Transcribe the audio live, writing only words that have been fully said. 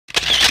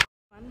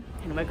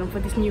and welcome for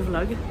this new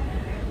vlog.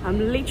 I'm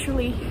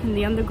literally in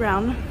the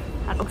underground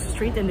at Oxford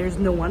Street and there's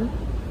no one.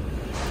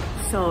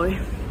 So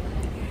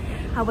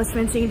I was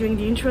fancying doing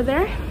the intro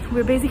there.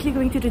 We're basically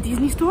going to the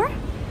Disney store.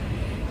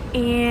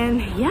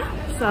 And yeah,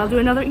 so I'll do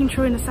another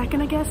intro in a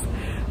second, I guess.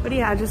 But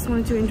yeah, I just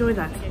wanted to enjoy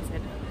that. Like I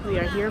said, we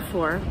are here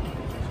for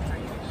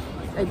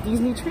a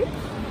Disney trip.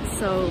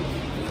 So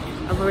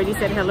I've already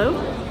said hello.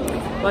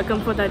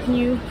 Welcome for that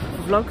new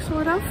vlog,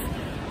 sort of.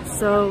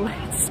 So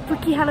it's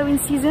spooky Halloween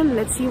season.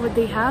 Let's see what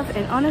they have.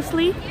 And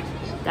honestly,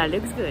 that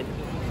looks good.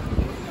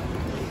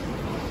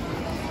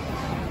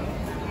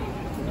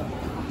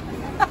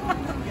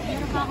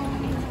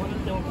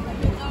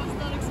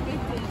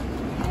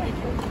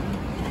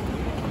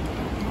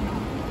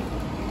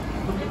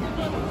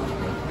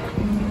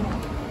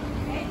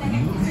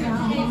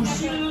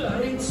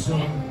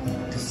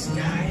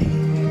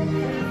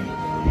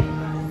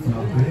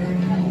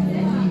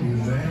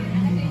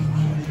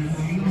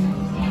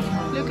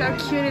 Look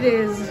how cute it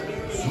is.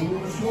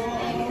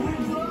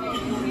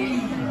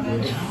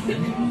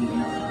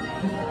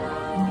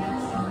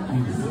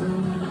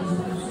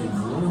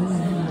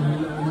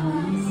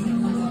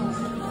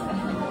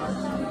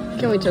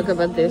 Can we talk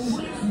about this?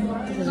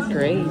 This is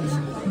great.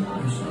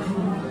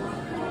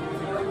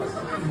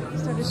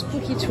 Start a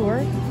spooky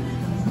tour.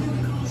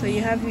 So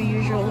you have your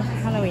usual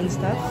Halloween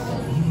stuff.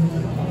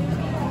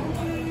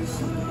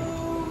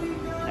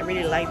 I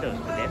really like those,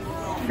 but they're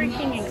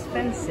freaking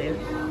expensive.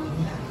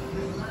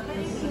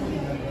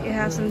 You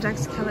have some Jack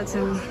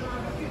Skeleton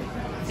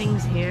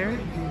things here.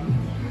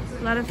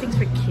 A lot of things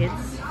for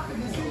kids.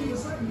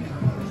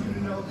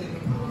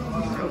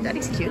 Oh, that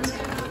is cute.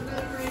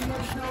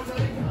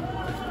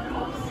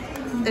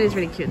 That is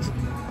really cute.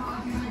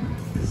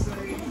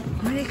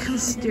 Why are they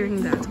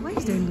considering that? Why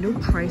is there no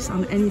price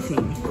on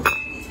anything?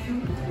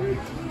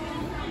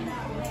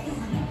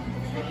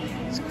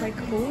 It's quite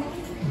cool.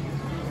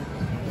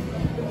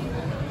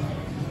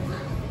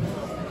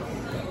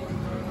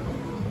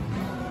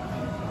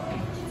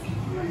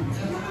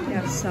 We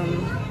have some,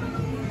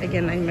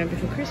 again, Nightmare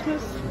Before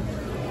Christmas.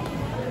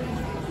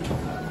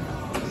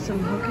 Some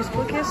Hocus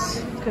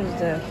Pocus, because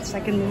the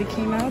second movie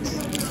came out.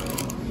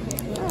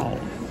 Oh.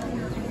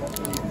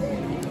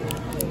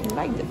 I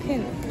like the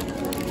pin.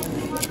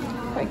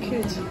 Quite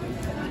cute.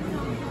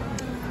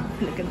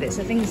 Look at this.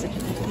 I think it's a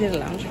little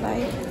lounge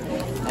fly.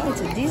 Oh,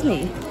 it's a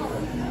Disney.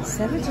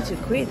 72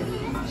 quid.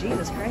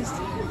 Jesus Christ.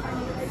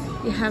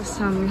 You have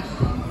some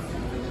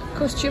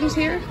costumes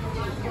here.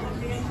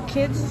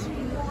 Kids.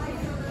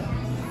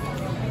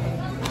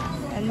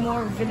 And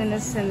more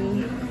villainous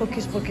and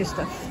Hocus Pocus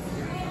stuff.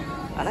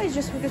 Oh, no, it's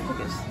just Hocus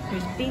Pocus.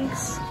 There's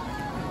Binks.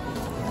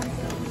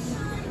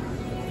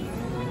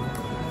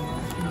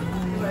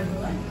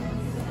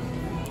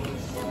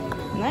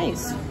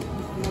 Nice.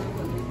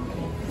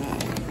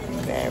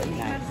 Very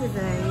nice. With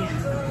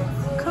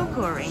a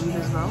cocoa range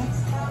as well.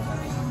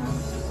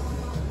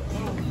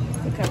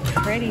 Look how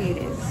pretty it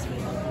is.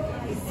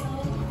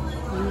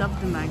 Love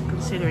the mug,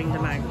 considering the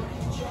mug.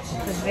 It's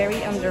a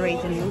very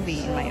underrated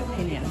movie in my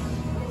opinion.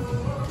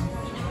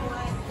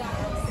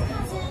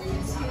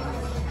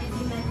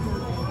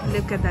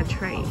 Look at that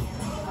tray.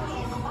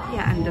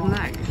 Yeah, and the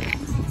mug.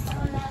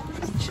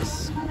 It's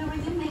just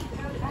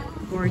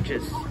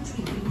gorgeous.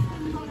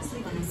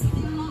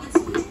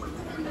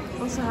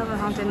 Also have a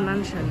Haunted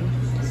Mansion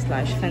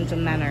 /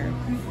 Phantom Manor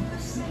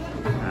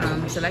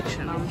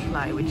selection on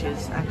fly, which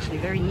is actually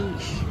very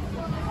niche,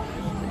 but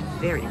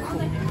very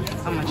cool.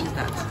 How much is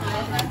that?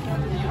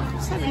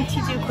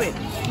 72 quid.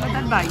 Not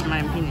that bad in my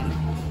opinion.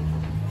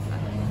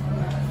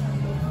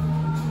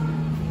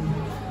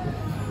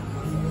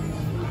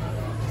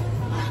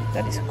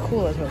 That is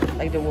cool as well,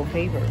 like the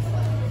wallpaper.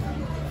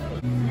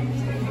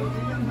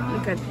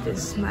 Look at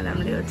this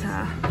Madame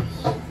Leotard.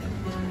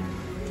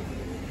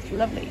 It's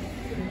lovely.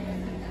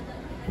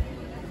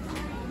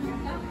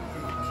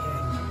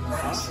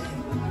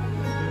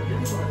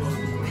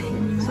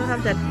 So I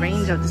have that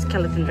range of the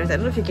skeleton dress. I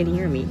don't know if you can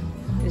hear me.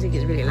 Music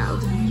is really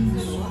loud. I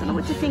don't know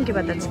what you think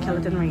about that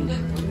skeleton range.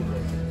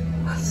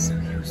 So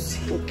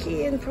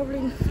spooky and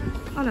probably,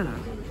 I don't know.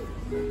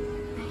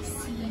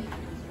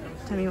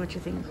 Tell me what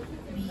you think.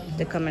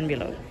 The comment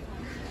below.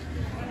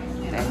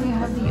 Then we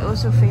have the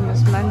also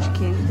famous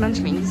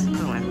Munchkins.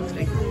 Oh,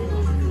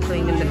 I'm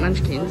calling them the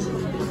Munchkins.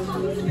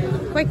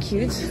 Quite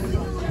cute.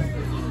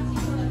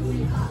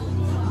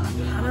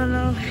 I don't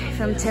know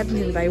if I'm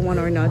tempted by one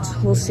or not.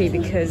 We'll see,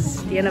 because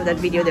at the end of that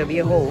video there'll be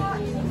a haul.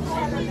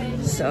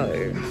 So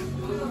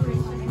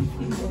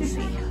we'll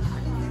see.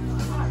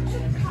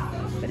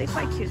 But they're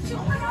quite cute. So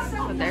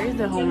there is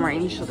the home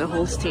range, so the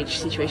whole Stitch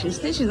situation.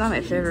 Stitch is not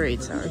my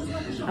favorite, so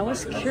I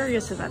was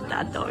curious about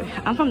that though.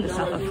 I'm from the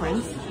south of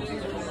France,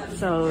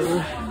 so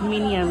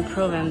Minnie and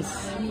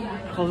Provence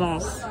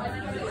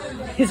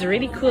is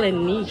really cool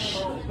and niche.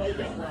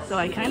 So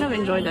I kind of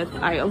enjoy that.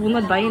 I will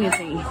not buy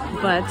anything,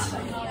 but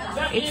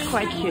it's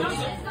quite cute.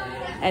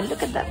 And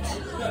look at that.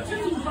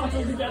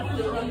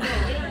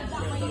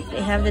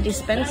 They have the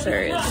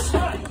dispensers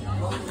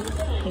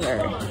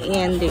here,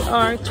 and they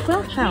are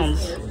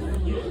 £12.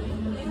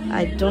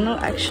 I don't know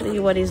actually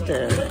what is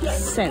the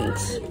scent.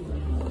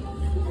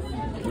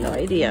 No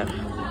idea.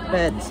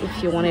 But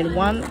if you wanted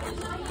one,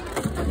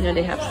 you know,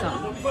 they have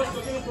some.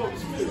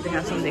 So they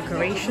have some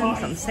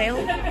decorations on sale.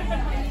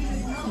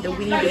 The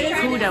Winnie the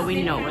Pooh that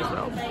we know as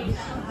well.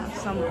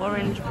 Some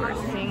orange bird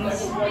things.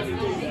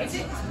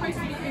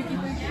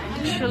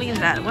 Actually,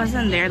 that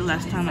wasn't there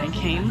last time I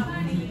came.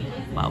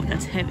 Wow,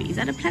 that's heavy. Is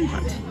that a plant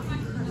pot?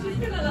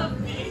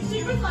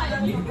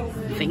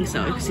 I think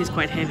so, because it's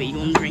quite heavy. You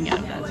won't drink out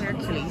of that.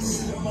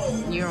 Hercules,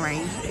 new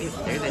range, if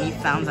there's any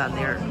fans out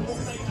there.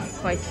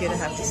 Quite cute, I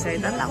have to say.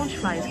 That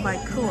loungefly is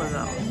quite cool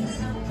though.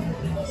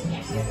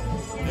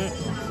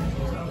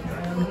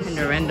 And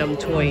a random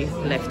toy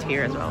left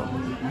here as well.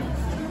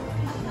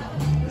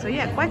 So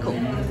yeah, quite cool.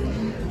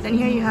 Then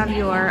here you have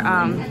your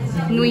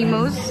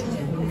Nuimos.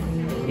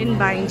 Didn't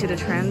buy into the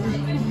trend.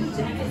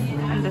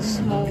 And the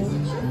small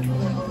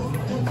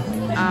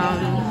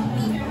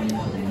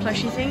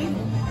plushy thing.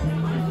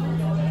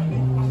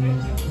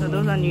 So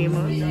those are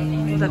Nuimos.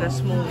 Those are the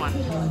small ones.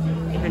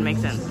 If it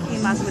makes sense.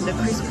 Came out with the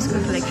Christmas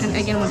collection.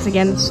 Again, once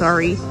again,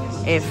 sorry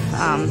if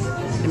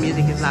the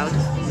music is loud.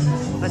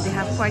 But they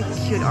have quite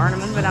cute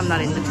ornaments, but I'm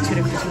not into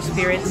the Christmas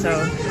spirit, so.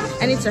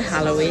 And it's a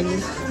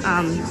Halloween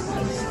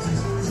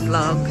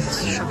vlog,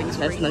 shopping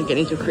spree. Let's not get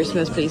into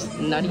Christmas, please.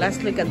 Not.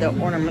 Let's look at the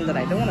ornament that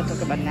I don't want to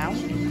talk about now.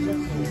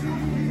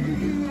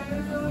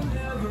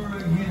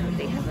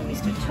 They have a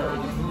Mr.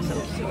 Toad.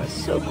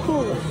 So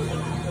cool.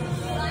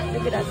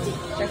 Look at that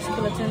Jack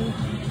Skeleton.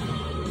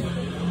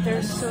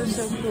 They're so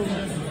cool.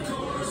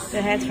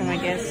 The heads from, I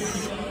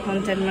guess,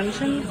 Haunted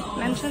Mansion.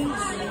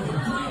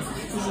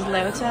 This is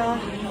Leota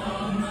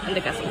and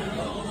the castle.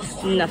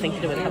 Nothing to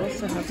do with it. I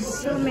also have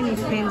so many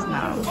pins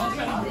now. Look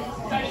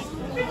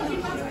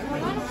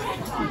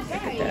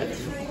at that.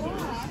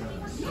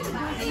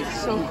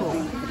 So cool.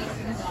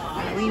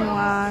 Green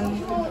one,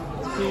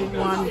 blue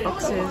one,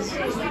 boxes.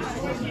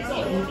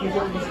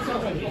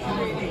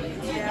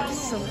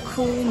 So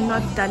cool,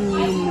 not that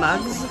new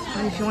mugs.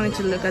 And if you wanted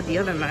to look at the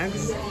other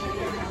mugs,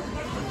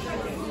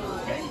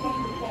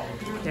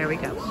 there we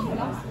go.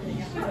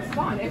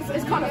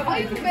 It's kind of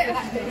like a bit of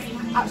that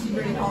thing. Actually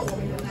really hot.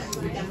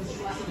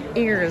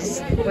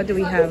 Ears, what do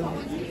we have?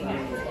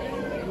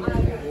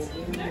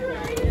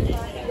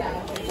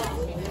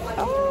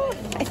 Oh,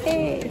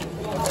 hey.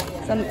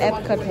 Some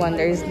Epcot one.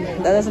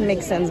 That doesn't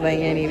make sense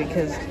buying any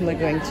because we're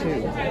going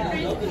to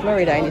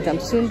Florida anytime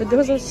soon, but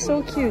those are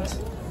so cute.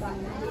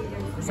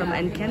 Some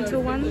Encanto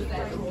one.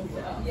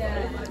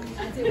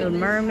 Little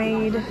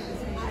Mermaid.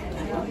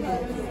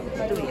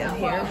 What do we have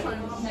here?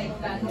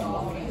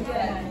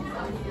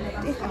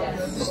 They have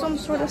some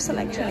sort of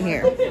selection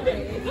here.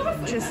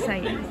 Just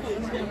saying.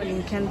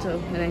 An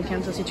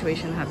Encanto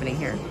situation happening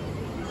here.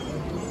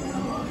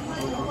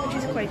 Which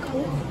is quite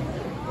cool.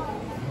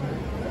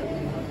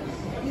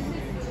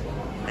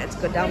 Let's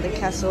go down the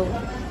castle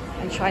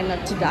and try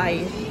not to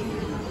die.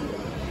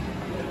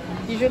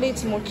 Usually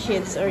it's more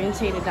kids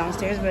orientated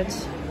downstairs, but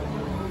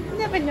you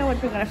never know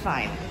what we're gonna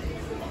find.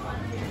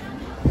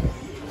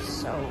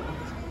 So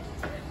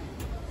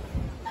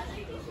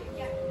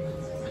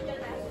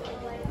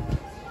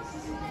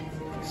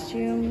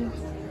costume.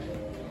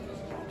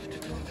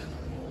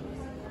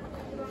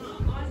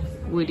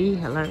 Woody,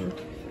 hello.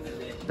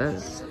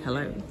 Buzz,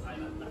 hello.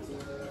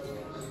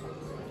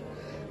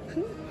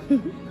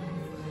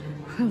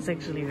 That's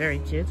actually very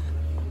cute.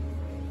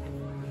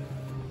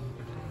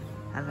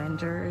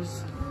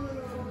 Avengers.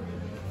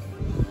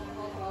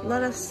 A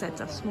lot of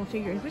sets of small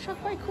figures, which are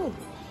quite cool.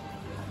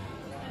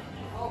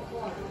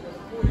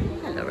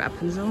 Hello,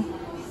 Rapunzel.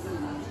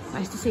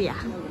 Nice to see ya.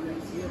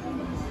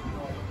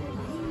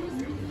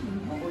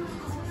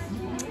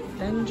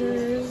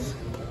 Avengers.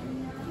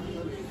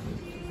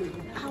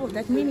 Oh,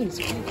 that mini is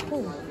quite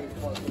cool.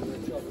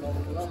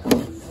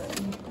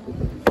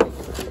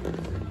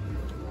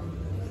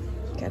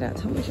 Get out.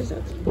 How much is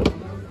it?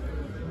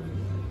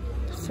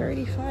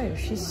 35.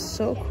 She's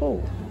so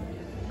cool.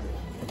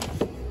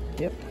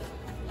 Yep.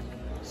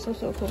 So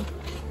cool.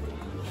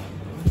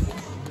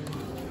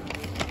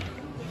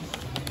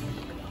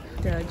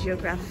 The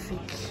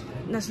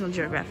National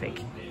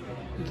Geographic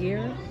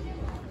gear.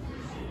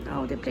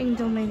 Oh, they're playing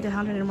the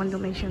 101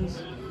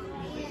 Dalmatians.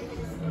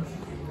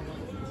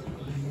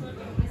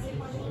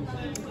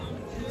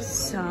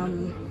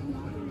 Some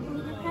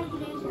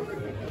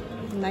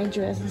night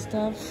dress and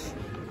stuff.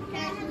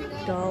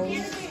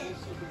 Dolls.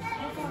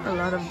 A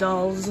lot of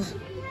dolls.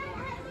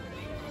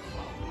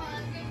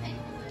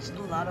 Just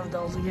a lot of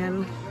dolls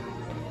again.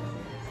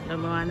 The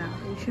Moana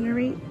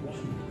dictionary.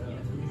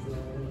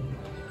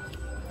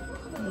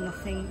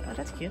 Nothing. Oh,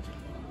 that's cute.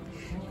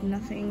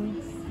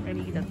 Nothing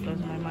really that blows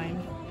my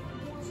mind.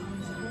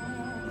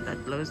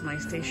 That blows my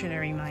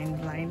stationary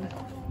mind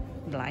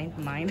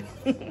mind.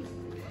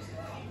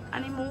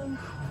 Animal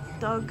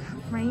dog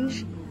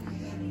range.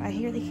 I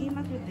hear they came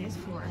up with this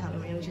for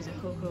Halloween, which is a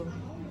Coco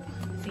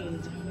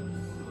themed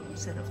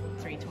set of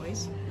 3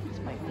 toys. It's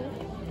quite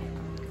cool.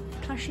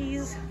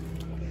 Plushies.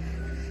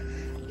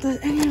 Does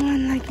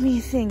anyone like me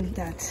think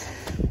that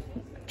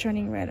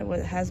Turning Red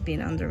has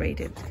been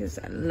underrated because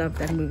I love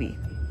that movie.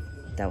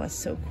 That was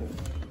so cool.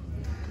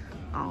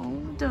 Oh,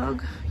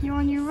 Doug, you're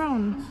on your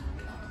own.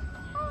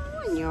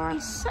 Oh, and you're on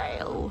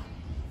sale.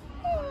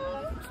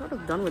 Oh. I'm sort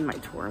of done with my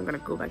tour. I'm gonna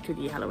go back to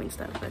the Halloween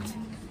stuff, but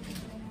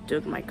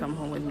Doug might come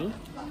home with me.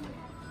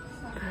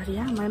 But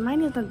yeah, my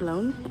mind is not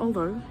blown.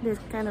 Although there's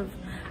kind of,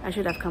 I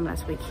should have come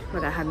last week,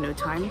 but I had no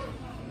time.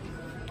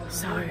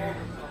 So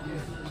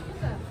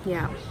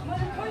yeah,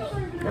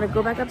 gonna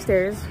go back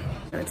upstairs.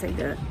 Gonna take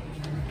the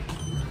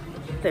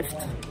lift.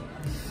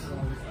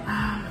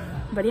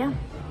 But yeah,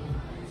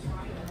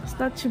 it's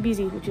not too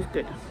busy, which is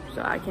good.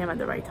 So I came at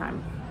the right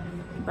time.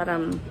 But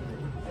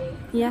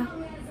yeah,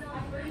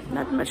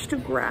 not much to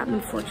grab,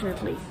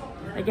 unfortunately.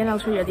 Again, I'll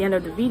show you at the end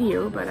of the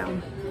video. But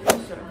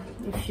so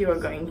if you are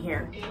going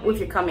here, or if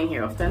you're coming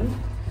here often,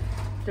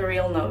 the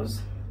real knows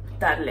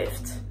that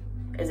lift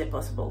is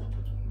impossible.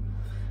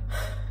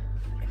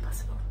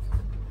 Impossible.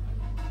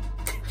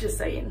 Just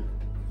saying.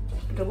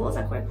 The walls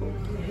are quite cool.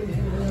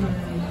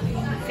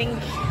 I think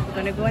we're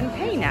gonna go and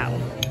pay now.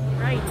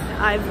 Right,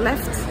 I've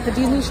left the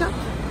Disney shop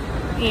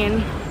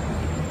and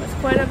it was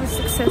quite of a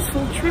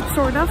successful trip,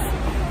 sort of.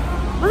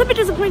 I was a bit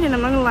disappointed,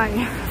 I'm not gonna lie.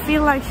 I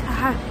feel like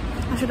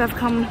I should have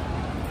come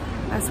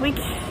last week,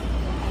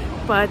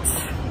 but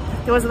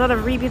there was a lot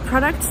of repeat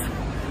products.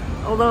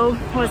 Although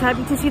I was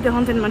happy to see the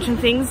Haunted Mansion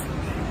things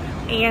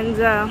and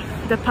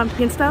the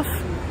pumpkin stuff.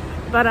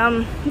 But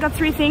got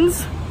 3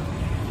 things.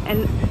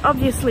 And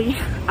obviously,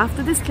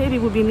 after this clip, it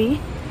will be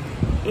me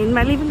in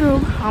my living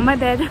room, on my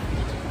bed,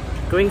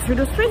 going through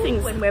those 3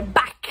 things. When we're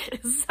back,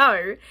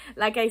 so,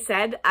 like I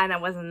said, and I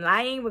wasn't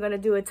lying, we're gonna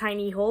do a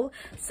tiny haul.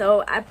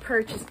 So, I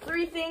purchased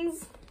 3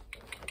 things.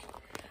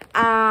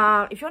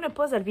 If you want to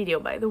pause that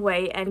video, by the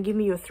way, and give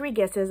me your 3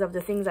 guesses of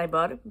the things I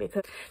bought,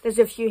 because there's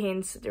a few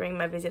hints during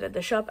my visit at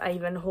the shop. I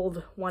even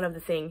hold one of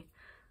the things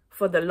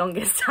for the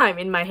longest time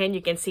in my hand.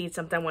 You can see it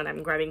sometimes when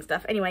I'm grabbing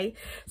stuff. Anyway,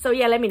 so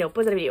yeah, let me know.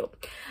 Pause the video.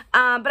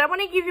 But I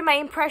want to give you my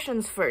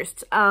impressions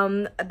first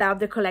about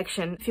the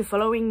collection. If you're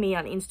following me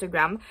on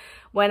Instagram,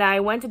 when I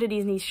went to the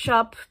Disney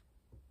shop,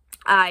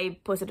 I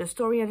posted a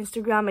story on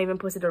Instagram. I even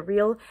posted a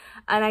reel,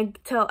 and I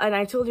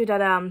told you that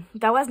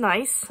that was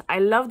nice. I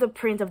love the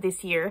print of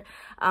this year.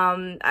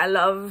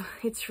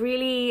 It's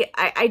really,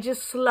 I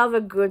just love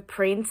a good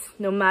print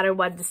no matter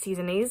what the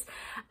season is.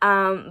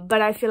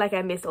 But I feel like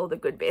I missed all the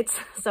good bits.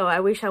 So I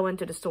wish I went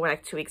to the store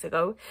like 2 weeks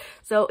ago.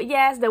 So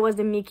yes, there was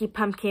the Mickey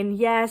pumpkin.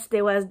 Yes,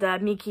 there was the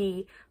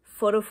Mickey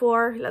photo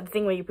for the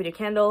thing where you put your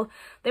candle.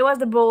 There was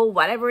the bowl,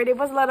 whatever. There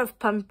was a lot of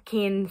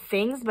pumpkin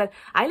things, but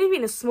I live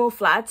in a small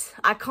flat.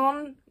 I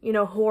can't, you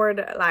know,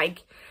 hoard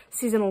like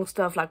seasonal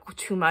stuff like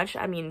too much.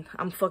 I mean,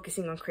 I'm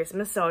focusing on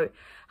Christmas, so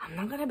I'm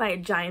not gonna buy a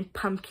giant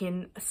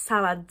pumpkin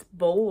salad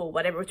bowl or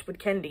whatever to put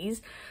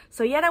candies.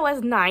 So yeah, that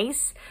was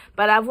nice,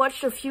 but I've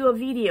watched a few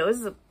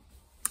videos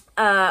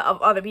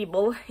of other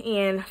people,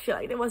 and I feel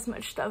like there was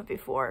much stuff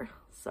before.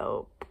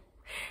 So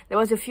there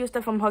was a few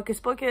stuff from Hocus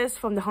Pocus,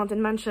 from the Haunted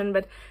Mansion,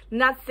 but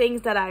not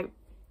things that I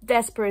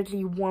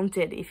desperately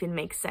wanted, if it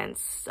makes sense.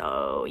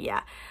 So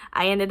yeah,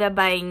 I ended up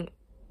buying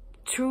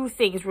 2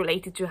 things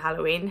related to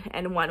Halloween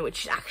and 1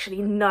 which is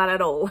actually not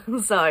at all.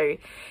 So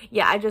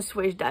yeah, I just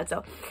wish that.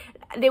 So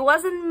there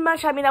wasn't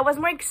much. I mean, I was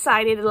more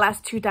excited the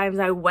last 2 times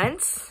I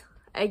went.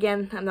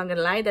 Again, I'm not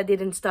gonna lie, that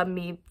didn't stop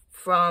me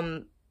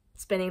from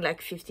spending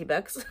like 50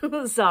 bucks.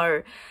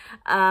 So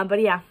but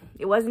yeah,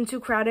 it wasn't too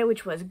crowded,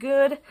 which was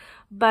good.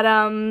 But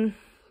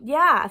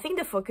yeah, I think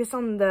the focus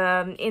on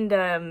in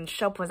the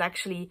shop was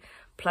actually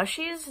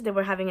plushies. They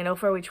were having an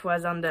offer which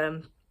was on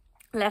the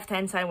left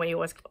hand side when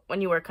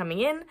you were coming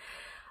in.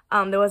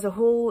 There was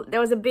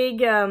a big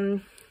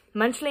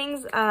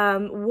Munchlings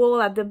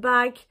wall at the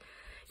back.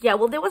 Yeah,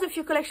 well, there was a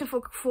few collections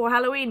for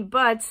Halloween,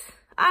 but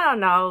I don't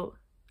know,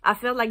 I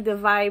felt like the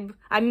vibe,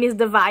 I missed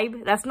the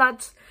vibe. That's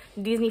not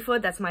Disney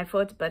fault, that's my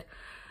fault, but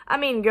I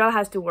mean, girl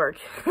has to work.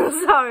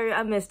 So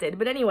I missed it.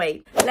 But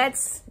anyway,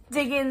 let's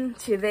dig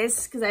into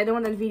this because I don't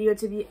want that video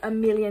to be a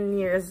million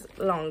years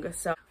long.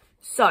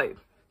 So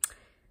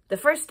the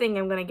first thing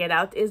I'm gonna get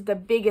out is the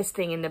biggest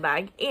thing in the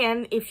bag.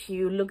 And if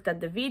you looked at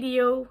the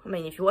video, I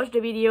mean, if you watched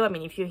the video, I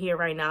mean, if you're here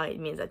right now, it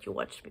means that you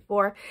watched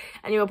before,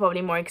 and you were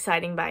probably more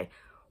excited by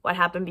what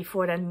happened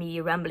before than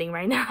me rambling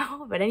right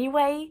now. But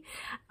anyway,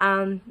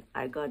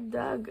 I got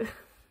Doug.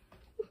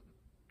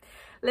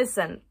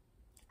 Listen,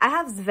 I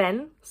have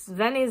Sven.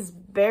 Sven is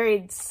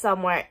buried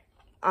somewhere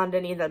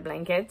underneath that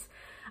blanket.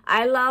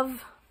 I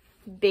love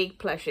big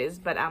plushes,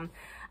 but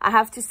I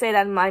have to say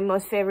that my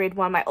most favorite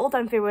one, my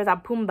all-time favorites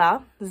are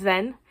Pumbaa,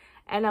 Sven,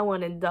 and I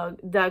wanted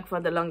Doug for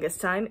the longest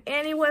time,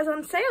 and it was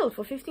on sale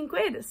for 15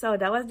 quid, so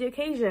that was the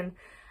occasion.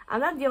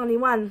 I'm not the only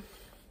one.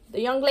 The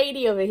young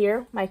lady over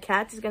here, my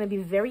cat, is gonna be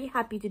very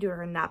happy to do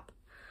her nap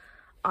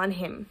on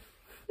him.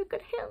 Look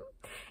at him.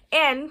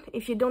 And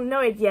if you don't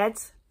know it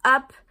yet,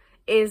 Up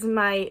is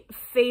my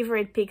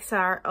favorite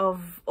Pixar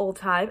of all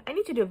time. I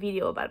need to do a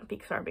video about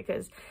Pixar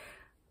because,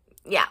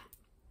 yeah.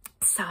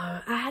 So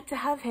I had to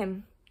have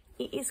him.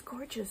 He is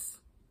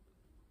gorgeous.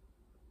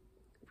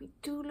 we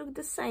do look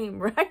the same,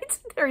 right?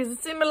 There is a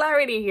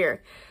similarity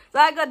here. So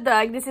I got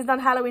Doug. This is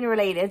not Halloween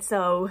related,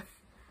 so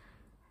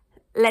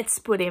let's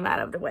put him out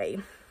of the way.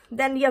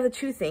 Then the other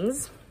two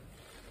things.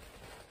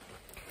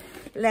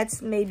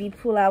 Let's maybe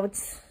pull out...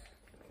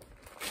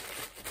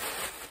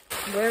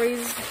 Where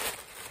is...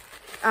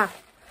 Ah,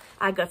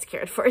 I got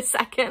scared for a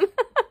second.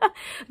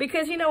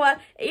 Because you know what?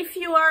 If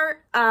you are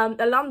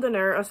a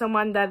Londoner or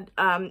someone that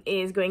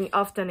is going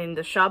often in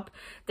the shop,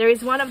 there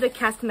is one of the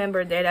cast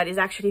member there that is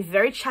actually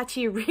very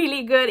chatty,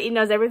 really good. He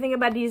knows everything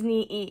about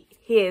Disney.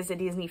 He is a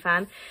Disney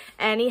fan.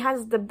 And he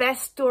has the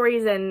best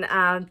stories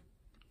and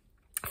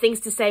things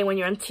to say when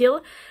you're on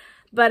till.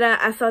 But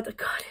I thought, oh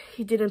God,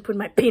 he didn't put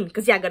my pin.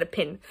 Because yeah, I got a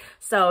pin.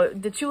 So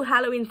the two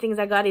Halloween things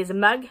I got is a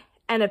mug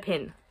and a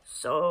pin.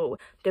 So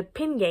the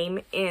pin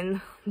game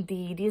in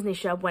the Disney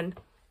shop went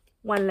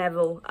one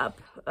level up.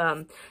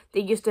 They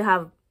used to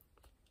have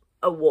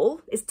a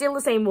wall. It's still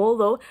the same wall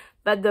though,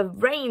 but the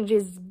range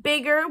is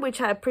bigger,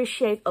 which I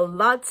appreciate a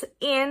lot.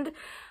 And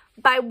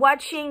by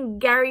watching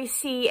Gary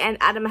C and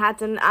Adam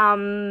Hatton,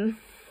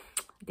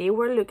 they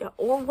were looking,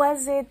 or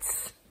was it?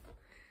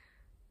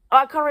 Oh,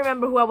 I can't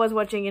remember who I was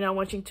watching. You know, I'm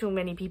watching too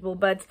many people,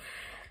 but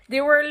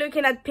they were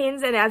looking at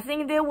pins, and I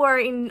think they were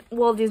in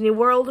Walt Disney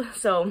World,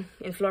 so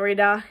in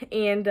Florida,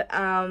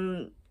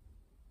 and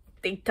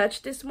they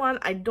touched this one.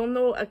 I don't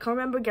know, I can't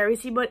remember Gary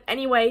C, but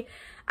anyway,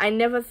 I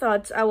never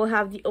thought I will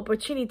have the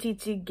opportunity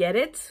to get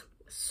it,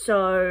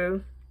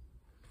 so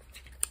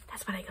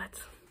that's what I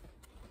got.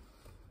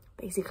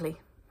 Basically,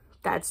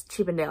 that's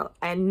Chippendale.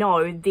 I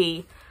know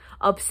the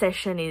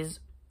obsession is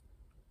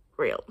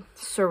real,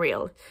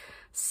 surreal.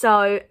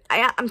 So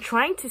I'm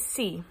trying to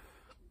see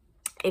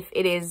if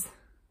it is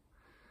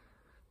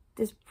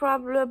this blah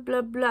blah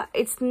blah blah.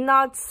 It's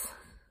not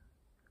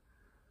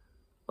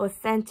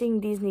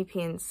authentic Disney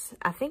pins.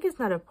 I think it's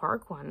not a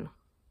park one.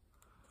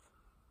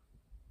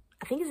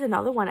 I think it's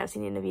another one I've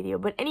seen in the video.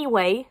 But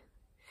anyway,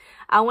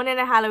 I wanted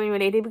a Halloween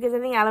related because I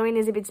think Halloween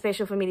is a bit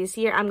special for me this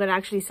year. I'm gonna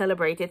actually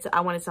celebrate it, so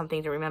I wanted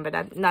something to remember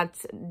that, not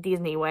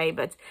Disney way,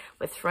 but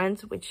with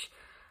friends, which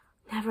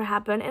never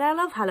happened. And I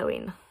love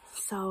Halloween,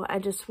 so I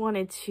just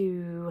wanted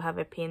to have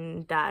a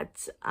pin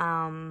that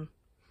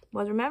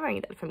was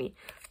remembering that for me.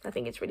 I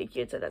think it's really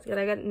cute. So that's good.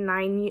 I got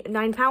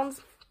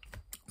 £9,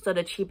 so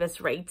the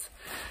cheapest rate.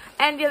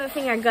 And the other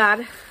thing I got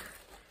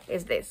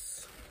is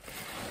this.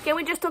 Can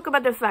we just talk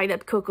about the fact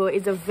that Coco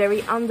is a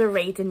very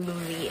underrated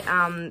movie?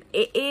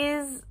 It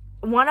is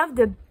one of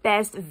the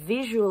best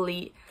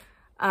visually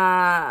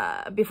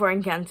before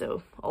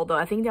Encanto, although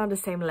I think they're on the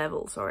same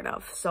level, sort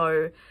of.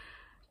 So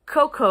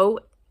Coco,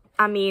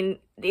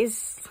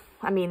 this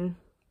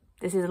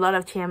is a lot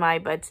of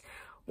TMI, but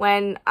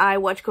when I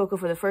watched Coco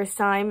for the first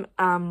time,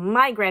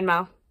 my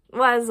grandma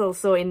was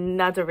also in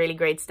not a really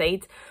great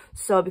state.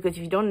 So, because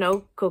if you don't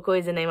know, Coco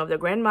is the name of the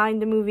grandma in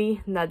the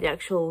movie, not the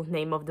actual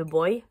name of the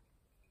boy,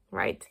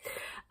 right?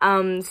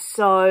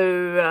 So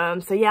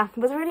yeah, it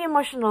was really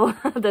emotional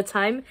at the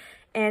time.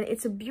 And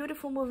it's a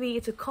beautiful movie,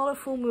 it's a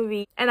colorful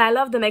movie, and I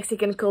love the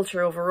Mexican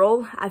culture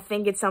overall. I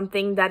think it's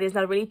something that is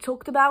not really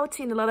talked about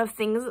in a lot of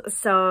things,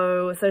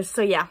 so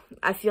yeah,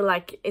 I feel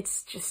like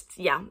it's just,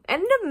 yeah.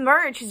 And the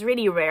merch is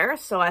really rare,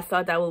 so I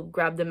thought I will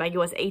grab the mug. It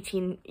was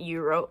 €18,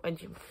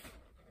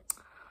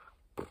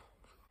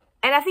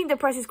 and I think the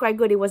price is quite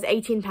good. It was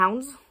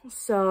 £18,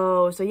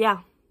 so yeah,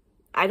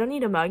 I don't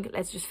need a mug,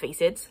 let's just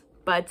face it,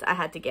 but I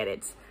had to get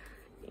it.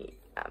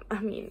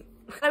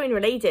 Halloween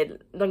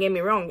related, don't get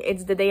me wrong,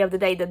 it's the Day of the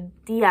Day, the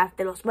Dia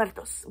de los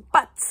Muertos,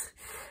 but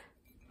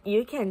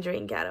you can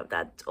drink out of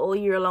that all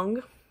year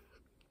long,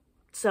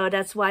 so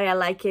that's why I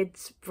like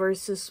it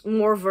versus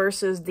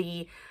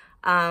the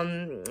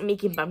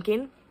Mickey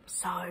Pumpkin.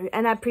 So,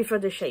 and I prefer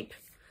the shape,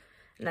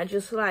 and I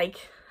just like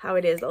how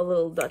it is, a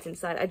little dot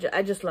inside.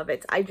 I just love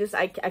it. I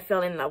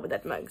fell in love with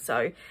that mug.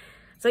 So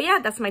yeah,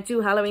 that's my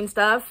two Halloween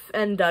stuff.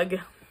 And Doug,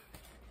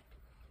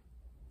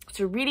 it's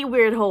a really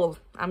weird haul,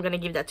 I'm gonna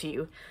give that to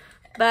you,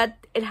 but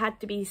it had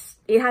to be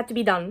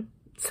done.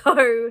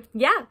 So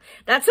yeah,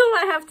 that's all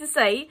I have to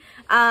say.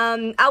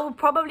 I will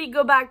probably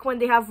go back when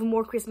they have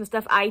more Christmas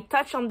stuff. I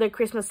touched on the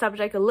Christmas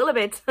subject a little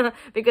bit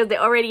because they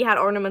already had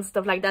ornaments,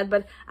 stuff like that,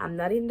 but I'm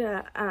not in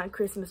the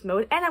Christmas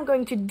mode, and I'm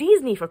going to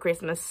Disney for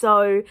Christmas,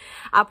 so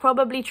I'll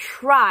probably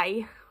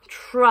try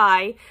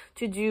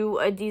to do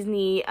a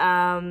Disney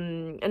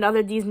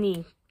another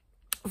Disney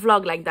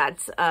vlog like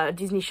that,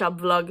 Disney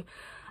shop vlog,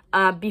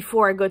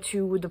 before I go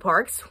to the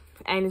parks.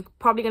 And it's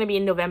probably going to be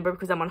in November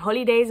because I'm on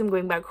holidays. I'm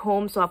going back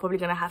home, so I'm probably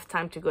going to have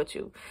time to go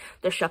to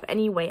the shop.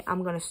 Anyway,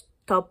 I'm going to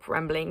stop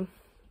rambling.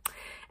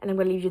 And I'm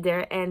going to leave you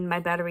there. And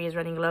my battery is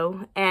running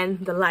low.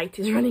 And the light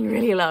is running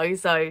really low.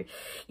 So,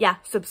 yeah.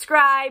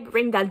 Subscribe.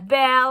 Ring that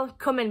bell.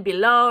 Comment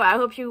below. I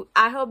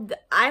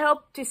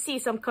hope to see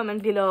some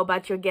comment below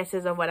about your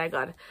guesses of what I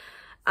got.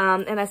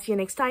 And I'll see you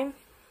next time.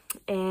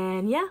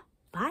 And, yeah.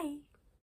 Bye.